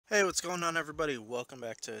Hey, what's going on everybody? Welcome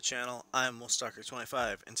back to the channel. I'm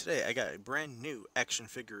Wolfstalker25 and today I got a brand new action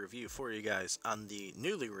figure review for you guys on the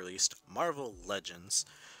newly released Marvel Legends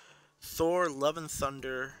Thor Love and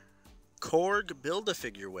Thunder Korg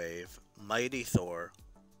Build-A-Figure Wave Mighty Thor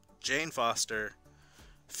Jane Foster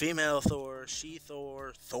Female Thor,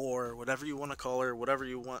 She-Thor, Thor, whatever you want to call her, whatever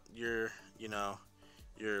you want your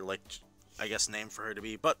like I guess name for her to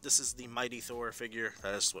be, but this is the Mighty Thor figure.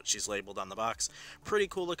 That is what she's labeled on the box. Pretty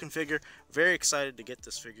cool looking figure. Very excited to get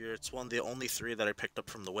this figure. It's one of the only three that I picked up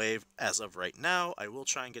from the wave as of right now. I will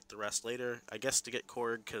try and get the rest later, I guess, to get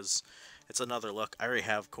Korg, because it's another look. I already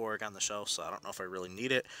have Korg on the shelf, so I don't know if I really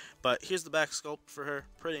need it. But here's the back sculpt for her.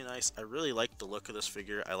 Pretty nice. I really like the look of this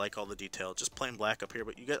figure. I like all the detail. Just plain black up here,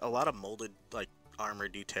 but you get a lot of molded, like, armor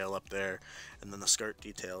detail up there, and then the skirt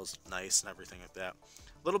detail is nice and everything like that.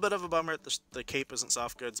 A little bit of a bummer, the cape isn't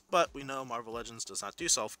soft goods, but we know Marvel Legends does not do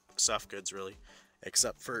soft goods really,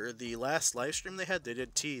 except for the last live stream they had. They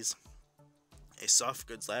did tease a soft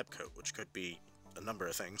goods lab coat, which could be a number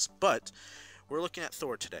of things, but we're looking at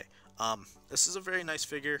Thor today. This is a very nice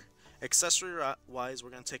figure. Accessory wise, we're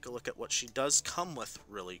going to take a look at what she does come with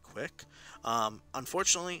really quick.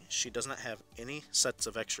 Unfortunately, she does not have any sets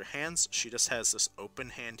of extra hands. She just has this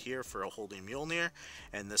open hand here for a holding Mjolnir,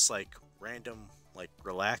 and this like random, like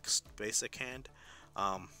relaxed basic hand.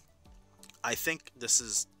 I think this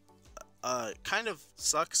is kind of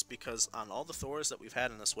sucks because on all the Thors that we've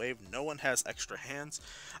had in this wave, no one has extra hands.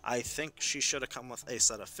 I think she should have come with a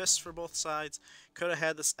set of fists for both sides. Could have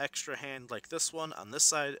had this extra hand like this one on this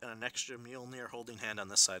side and an extra Mjolnir holding hand on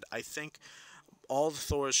this side. I think all the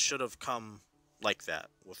Thors should have come like that,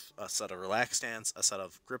 with a set of relaxed hands, a set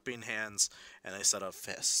of gripping hands, and a set of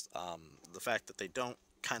fists. The fact that they don't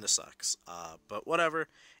kind of sucks, but whatever.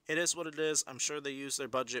 It is what it is. I'm sure they use their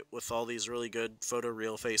budget with all these really good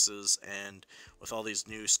photoreal faces and with all these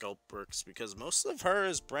new sculpt works, because most of her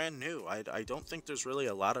is brand new. I don't think there's really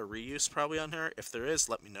a lot of reuse probably on her. If there is,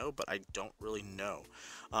 let me know, but I don't really know.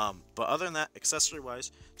 But other than that, accessory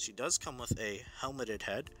wise, she does come with a helmeted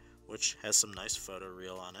head, which has some nice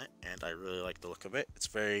photoreal on it, and I really like the look of it. It's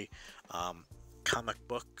very comic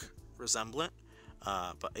book resemblant,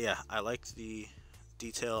 but yeah, I like the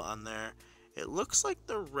detail on there. It looks like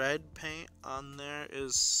the red paint on there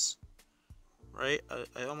is right.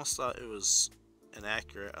 I almost thought it was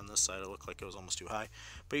inaccurate on this side. It looked like it was almost too high,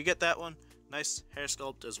 but you get that one. Nice hair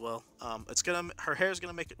sculpt as well. Her hair is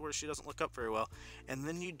gonna make it where she doesn't look up very well, and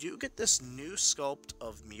then you do get this new sculpt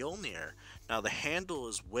of Mjolnir. Now the handle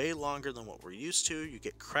is way longer than what we're used to. You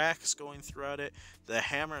get cracks going throughout it. The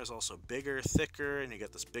hammer is also bigger, thicker, and you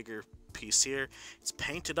get this bigger piece here. It's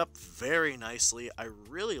painted up very nicely. I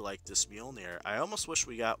really like this Mjolnir. I almost wish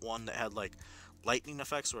we got one that had like lightning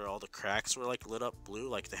effects where all the cracks were like lit up blue,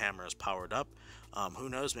 like the hammer is powered up. Who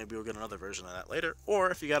knows, maybe we'll get another version of that later,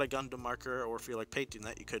 or if you got a Gundam marker or if you like painting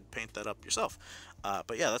that, you could paint that up yourself.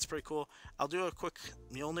 But yeah, that's pretty cool. I'll do a quick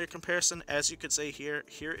Mjolnir comparison. As you could say here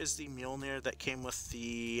is the Mjolnir that came with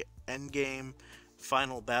the Endgame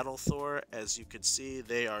Final Battle Thor. As you could see,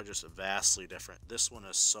 they are just vastly different. This one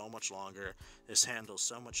is so much longer, this handle's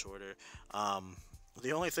so much shorter.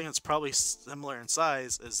 The only thing that's probably similar in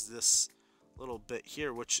size is this little bit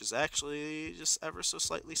here, which is actually just ever so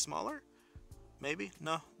slightly smaller. Maybe?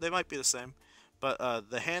 No, they might be the same. But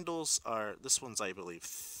the handles are, this one's I believe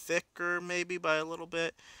thicker maybe by a little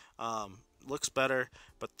bit. Looks better,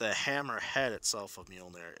 but the hammer head itself of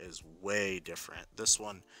Mjolnir is way different. This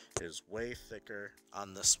one is way thicker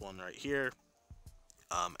on this one right here.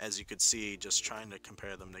 As you could see, just trying to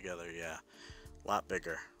compare them together, yeah, a lot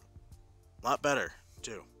bigger, a lot better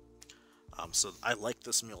too. So I like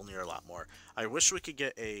this Mjolnir a lot more. I wish we could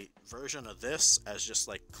get a version of this as just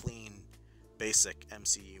like clean, basic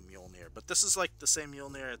MCU Mjolnir, but this is like the same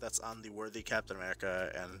Mjolnir that's on the Worthy Captain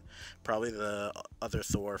America and probably the other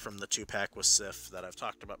Thor from the 2-pack with Sif that I've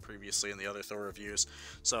talked about previously in the other Thor reviews.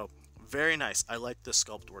 So very nice. I like this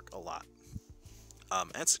sculpt work a lot.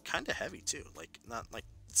 And it's kind of heavy too.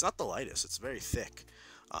 It's not the lightest. It's very thick.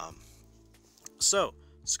 So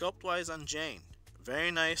sculpt wise on Jane, very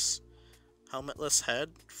nice. Helmetless head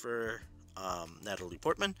for Natalie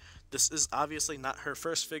Portman. This is obviously not her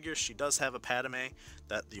first figure. She does have a Padme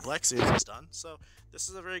that the Black Series has done, so this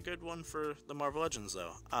is a very good one for the Marvel Legends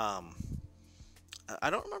though. I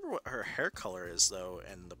don't remember what her hair color is though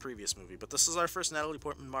in the previous movie, but this is our first Natalie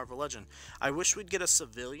Portman Marvel Legend. I wish we'd get a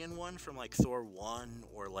civilian one from like Thor 1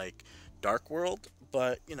 or like Dark World,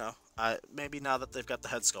 but you know, maybe now that they've got the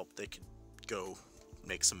head sculpt, they could go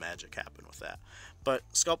make some magic happen with that. But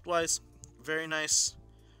sculpt wise, very nice.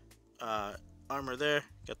 Armor there.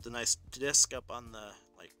 Got the nice disc up on the,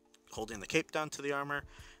 like, holding the cape down to the armor.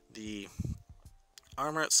 The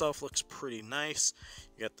armor itself looks pretty nice.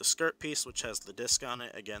 You got the skirt piece, which has the disc on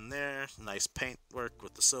it again there. Nice paint work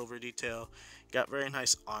with the silver detail. Got very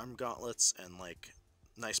nice arm gauntlets and like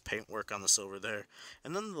nice paint work on the silver there.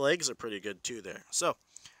 And then the legs are pretty good too there. So,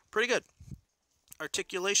 pretty good.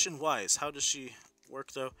 Articulation wise, how does she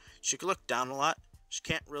work though? She can look down a lot. She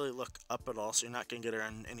can't really look up at all, so you're not going to get her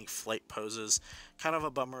in any flight poses. Kind of a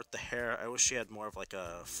bummer with the hair. I wish she had more of like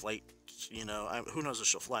a flight, you know. Who knows if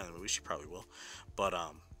she'll fly in the movie? She probably will. But,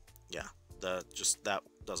 yeah, that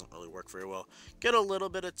doesn't really work very well. Get a little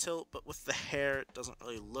bit of tilt, but with the hair, it doesn't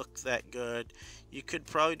really look that good. You could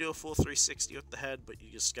probably do a full 360 with the head, but you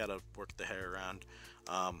just got to work the hair around.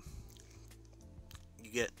 You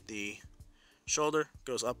get the shoulder,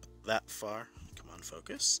 goes up that far. Come on,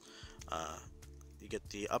 focus. You get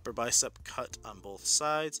the upper bicep cut on both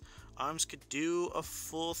sides. Arms could do a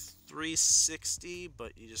full 360,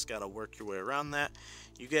 but you just gotta work your way around that.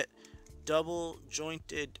 You get double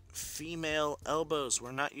jointed female elbows.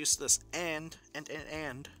 We're not used to this. And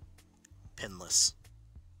pinless.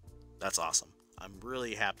 That's awesome. I'm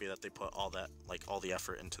really happy that they put all that, like all the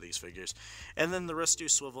effort into these figures. And then the wrists do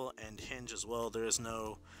swivel and hinge as well. There is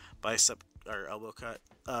no bicep or elbow cut.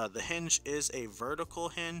 The hinge is a vertical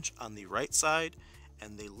hinge on the right side,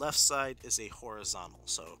 and the left side is a horizontal.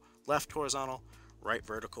 So left horizontal, right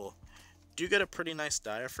vertical. Do get a pretty nice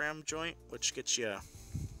diaphragm joint, which gets you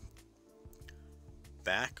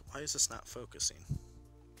back. Why is this not focusing?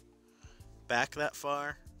 Back that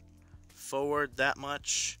far, forward that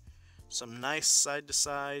much. Some nice side to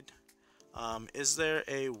side. Is there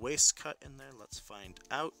a waist cut in there? Let's find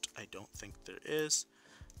out. I don't think there is.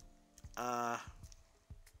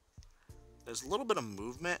 There's a little bit of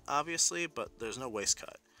movement, obviously, but there's no waist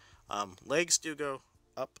cut. Legs do go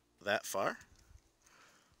up that far.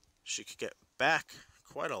 She could get back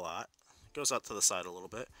quite a lot. Goes out to the side a little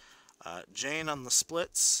bit. Jane on the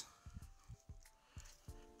splits.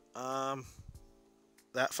 That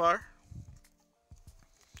far.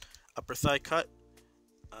 Upper thigh cut.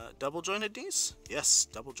 Double jointed knees? Yes,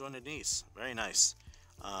 double jointed knees. Very nice.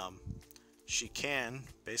 She can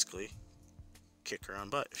basically kick her own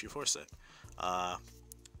butt if you force it.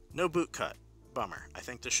 No boot cut. Bummer. I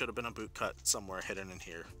think there should have been a boot cut somewhere hidden in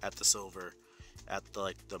here at the silver, at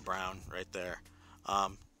the the brown right there.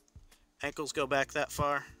 Ankles go back that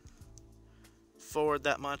far, forward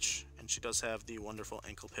that much, and she does have the wonderful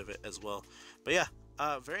ankle pivot as well. But yeah,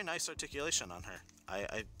 very nice articulation on her.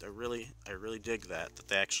 I really dig that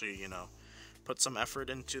they actually, you know, put some effort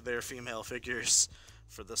into their female figures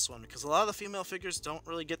for this one, because a lot of the female figures don't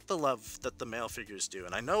really get the love that the male figures do,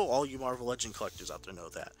 and I know all you Marvel Legend collectors out there know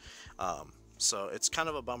that. So it's kind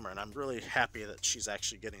of a bummer, and I'm really happy that she's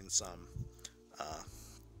actually getting some,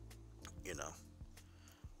 you know,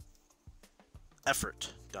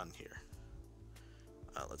 effort done here.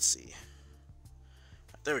 Let's see.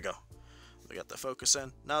 There we go. We got the focus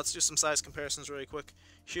in. Now let's do some size comparisons really quick.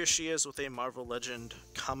 Here she is with a Marvel Legend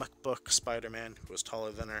comic book Spider-Man who is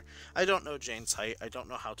taller than her. I don't know Jane's height. I don't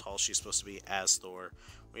know how tall she's supposed to be as Thor.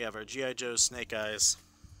 We have our G.I. Joe Snake Eyes.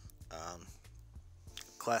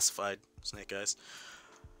 Classified Snake Eyes.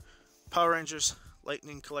 Power Rangers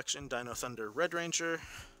Lightning Collection Dino Thunder Red Ranger.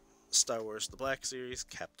 Star Wars The Black Series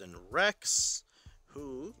Captain Rex,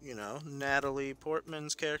 who, you know, Natalie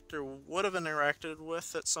Portman's character would have interacted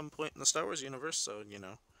with at some point in the Star Wars universe, so, you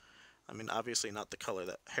know, I mean, obviously not the color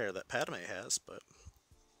that hair that Padme has, but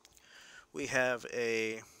we have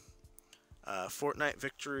a Fortnite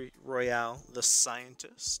Victory Royale, The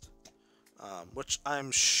Scientist, which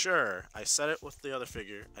I'm sure, I said it with the other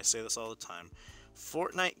figure, I say this all the time,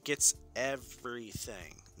 Fortnite gets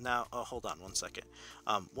everything. Now, hold on one second.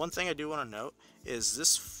 One thing I do want to note is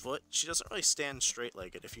this foot, she doesn't really stand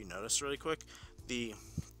straight-legged. If you notice really quick, the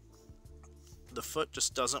foot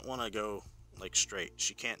just doesn't want to go like straight.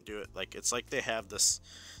 She can't do it. Like, it's like they have this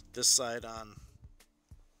side on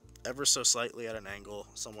ever so slightly at an angle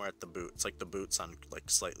somewhere at the boot. It's like the boot's on like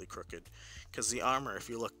slightly crooked, because the armor, if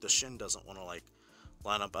you look, the shin doesn't want to like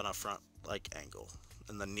line up on a front like angle,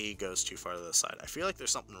 and the knee goes too far to the side. I feel like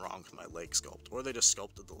there's something wrong with my leg sculpt, or they just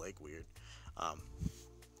sculpted the leg weird.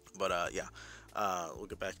 Yeah, we'll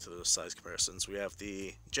get back to the size comparisons. We have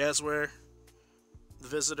the Jazzware, the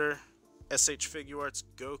Visitor, SH Figuarts,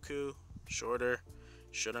 Goku, shorter,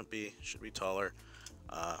 shouldn't be, should be taller.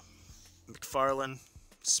 McFarlane,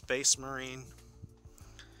 Space Marine.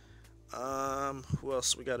 Who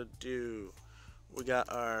else we gotta do? We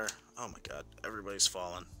got our, oh my god, everybody's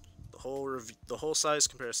fallen. The whole size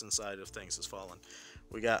comparison side of things has fallen.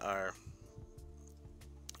 We got our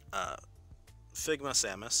Figma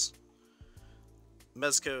Samus,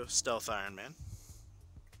 Mezco Stealth Iron Man,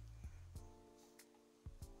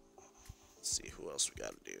 Let's see who else we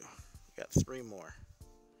got to do. We got 3 more.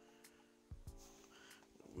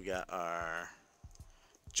 We got our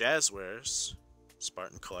Jazzwares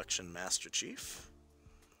Spartan Collection Master Chief,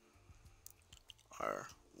 our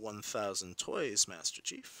 1000 Toys Master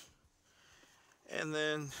Chief, and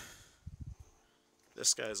then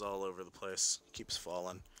this guy's all over the place, keeps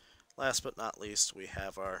falling. Last but not least, we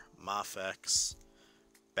have our Mafex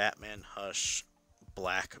Batman Hush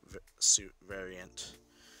black suit variant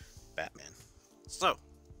Batman. So,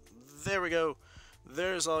 there we go.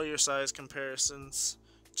 There's all your size comparisons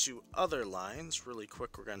to other lines. Really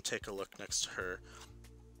quick, we're going to take a look next to her,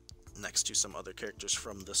 next to some other characters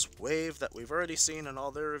from this wave that we've already seen in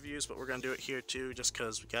all their reviews, but we're going to do it here too, just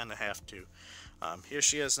because we kind of have to. Here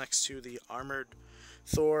she is next to the armored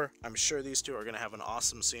Thor. I'm sure these two are going to have an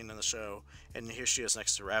awesome scene in the show. And here she is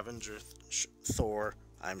next to Ravager Thor.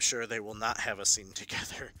 I'm sure they will not have a scene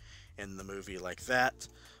together in the movie like that.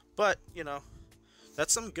 But, you know,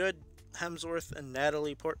 that's some good Hemsworth and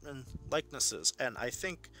Natalie Portman likenesses. And I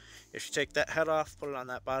think if you take that head off, put it on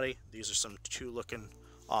that body, these are some 2 looking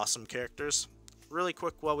awesome characters. Really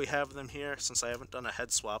quick while we have them here, since I haven't done a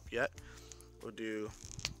head swap yet, we'll do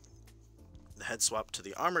the head swap to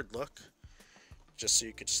the armored look, just so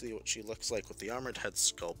you could see what she looks like with the armored head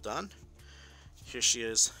sculpt on. Here she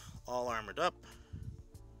is, all armored up.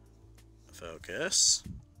 Focus.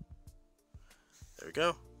 There we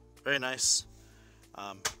go. Very nice.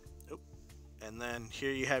 And then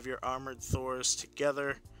here you have your armored Thors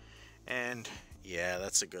together. And yeah,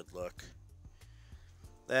 that's a good look.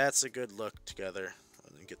 That's a good look together.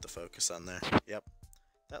 Let me get the focus on there. Yep.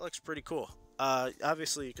 That looks pretty cool.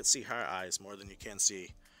 Obviously, you can see her eyes more than you can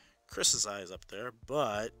see Chris's eyes up there,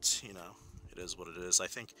 but you know, it is what it is. I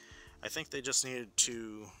think they just needed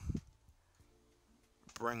to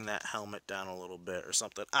bring that helmet down a little bit or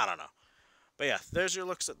something. I don't know. But yeah, there's your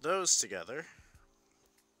looks at those together.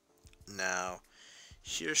 Now,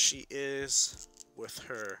 here she is with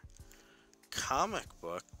her comic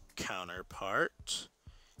book counterpart.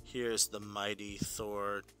 Here's the Mighty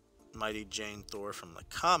Jane Thor from the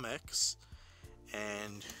comics.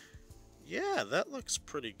 And yeah, that looks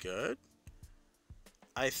pretty good.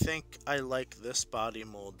 I think I like this body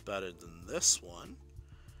mold better than this one.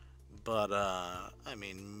 But, I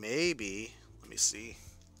mean, maybe, let me see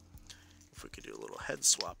if we could do a little head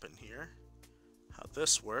swap in here. How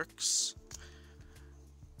this works.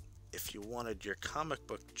 If you wanted your comic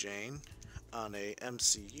book Jane on a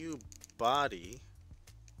MCU body,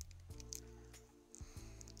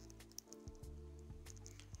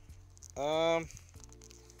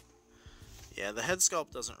 yeah, the head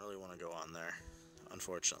sculpt doesn't really want to go on there,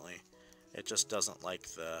 unfortunately. It just doesn't like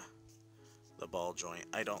the ball joint,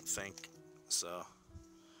 I don't think. So,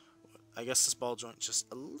 I guess this ball joint's just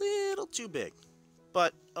a little too big.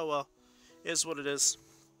 But, oh well, it is what it is.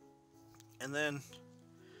 And then,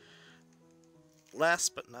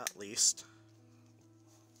 last but not least,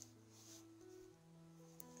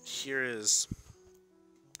 here is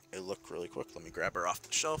a look really quick. Let me grab her off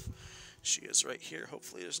the shelf. She is right here.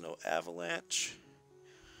 Hopefully there's no avalanche.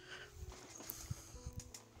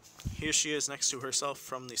 Here she is next to herself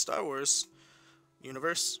from the Star Wars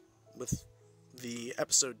universe with the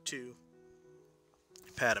Episode 2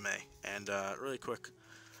 Padme. And really quick,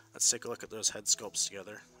 let's take a look at those head sculpts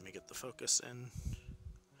together. Let me get the focus in.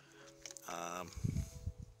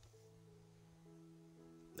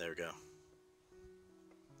 There we go.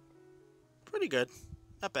 Pretty good.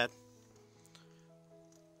 Not bad.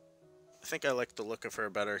 I think I like the look of her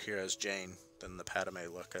better here as Jane than the Padme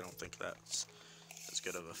look. I don't think that's as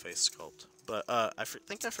good of a face sculpt. But I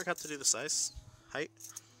think I forgot to do the size, height.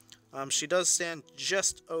 She does stand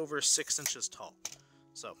just over 6 inches tall.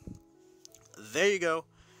 So, there you go.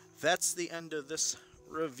 That's the end of this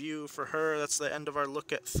review for her. That's the end of our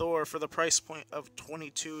look at Thor for the price point of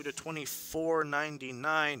 $22 to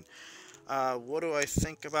 $24.99. What do I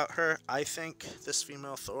think about her? I think this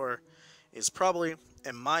female Thor is probably,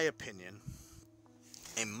 in my opinion,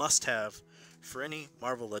 a must-have for any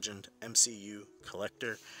Marvel Legend MCU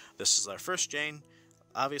collector. This is our first Jane.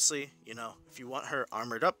 Obviously, you know, if you want her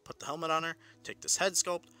armored up, put the helmet on her, take this head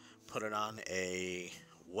sculpt, put it on a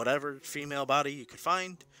whatever female body you could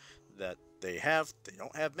find that they have. They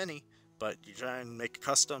don't have many, but you try and make a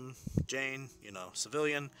custom Jane, you know,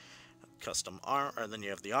 civilian, custom arm, or then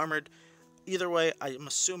you have the armored. Either way, I'm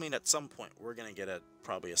assuming at some point we're going to get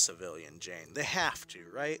probably a civilian Jane. They have to,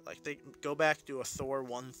 right? Like, they go back to a Thor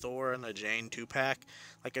 1 Thor and a Jane 2-pack.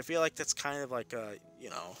 Like, I feel like that's kind of like a, you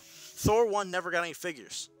know, Thor 1 never got any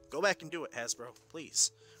figures. Go back and do it, Hasbro,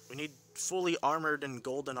 please. We need fully armored and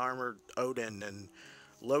golden armored Odin and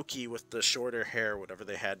Loki with the shorter hair, whatever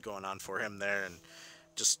they had going on for him there, and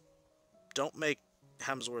just don't make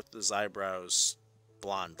Hemsworth's eyebrows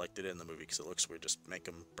blonde like they did in the movie because it looks weird. Just make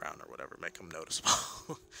them brown or whatever, make them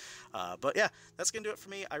noticeable. But yeah, that's gonna do it for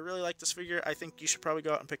me. I really like this figure. I think you should probably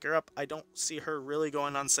go out and pick her up. I don't see her really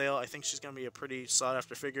going on sale. I think she's gonna be a pretty sought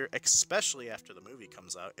after figure, especially after the movie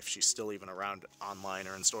comes out, if she's still even around online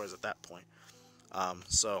or in stores at that point.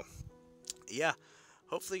 So yeah,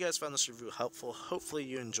 hopefully you guys found this review helpful. Hopefully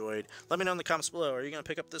you enjoyed. Let me know in the comments below, are you going to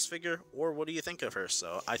pick up this figure, or what do you think of her?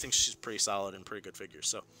 So I think she's pretty solid and pretty good figure.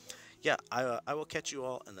 So yeah, I will catch you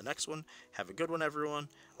all in the next one. Have a good one, everyone.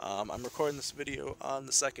 I'm recording this video on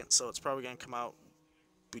the 2nd, so it's probably going to come out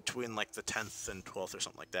between like the 10th and 12th or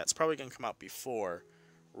something like that. It's probably going to come out before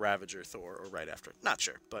Ravager Thor or right after. Not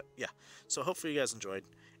sure, but yeah. So hopefully you guys enjoyed.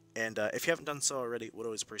 And if you haven't done so already, would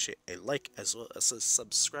always appreciate a like as well as a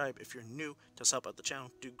subscribe. If you're new to help out the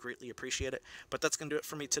channel, do greatly appreciate it. But that's going to do it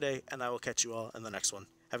for me today, and I will catch you all in the next one.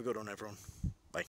 Have a good one, everyone.